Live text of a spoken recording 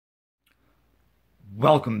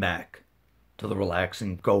Welcome back to the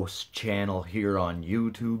Relaxing Ghost channel here on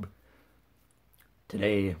YouTube.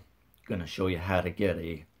 Today, I'm going to show you how to get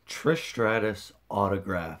a Trish Stratus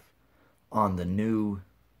autograph on the new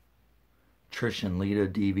Trish and Lita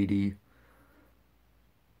DVD.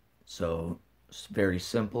 So, it's very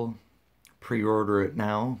simple. Pre-order it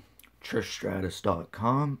now,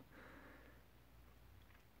 trishstratus.com,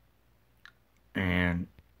 and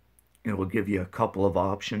it will give you a couple of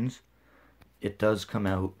options. It does come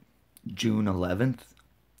out June 11th,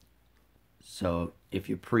 so if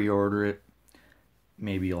you pre-order it,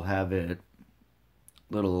 maybe you'll have it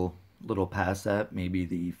little past that, maybe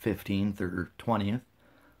the 15th or 20th.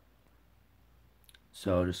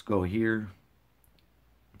 So just go here.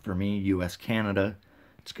 For me, US Canada,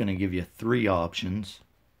 it's going to give you three options: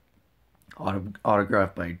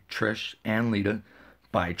 autographed by Trish and Lita,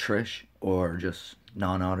 by Trish, or just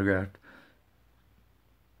non-autographed.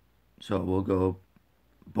 So we'll go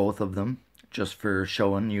both of them just for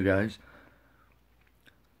showing you guys.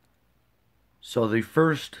 So the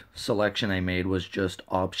first selection I made was just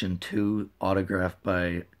option 2, autographed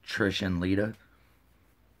by Trish and Lita.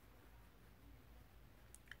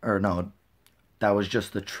 Or no, that was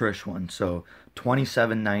just the Trish one. So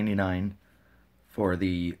 $27.99 for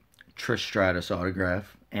the Trish Stratus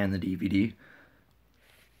autograph and the DVD.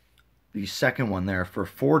 The second one there for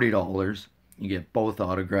 $40, you get both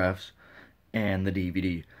autographs and the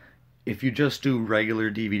DVD. If you just do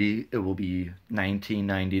regular DVD, it will be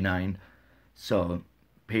 $19.99. So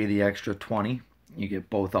pay the extra $20, you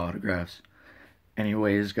get both autographs.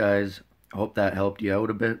 Anyways, guys, I hope that helped you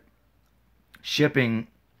out a bit. Shipping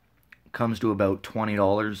comes to about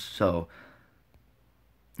 $20, so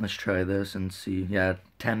let's try this and see. Yeah,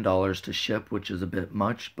 $10 to ship, which is a bit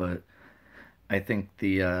much, but I think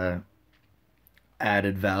the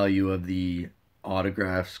added value of the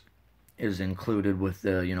autographs is included with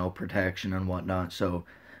the, protection and whatnot. So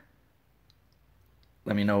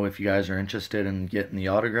let me know if you guys are interested in getting the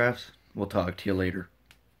autographs. We'll talk to you later.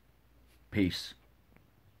 Peace.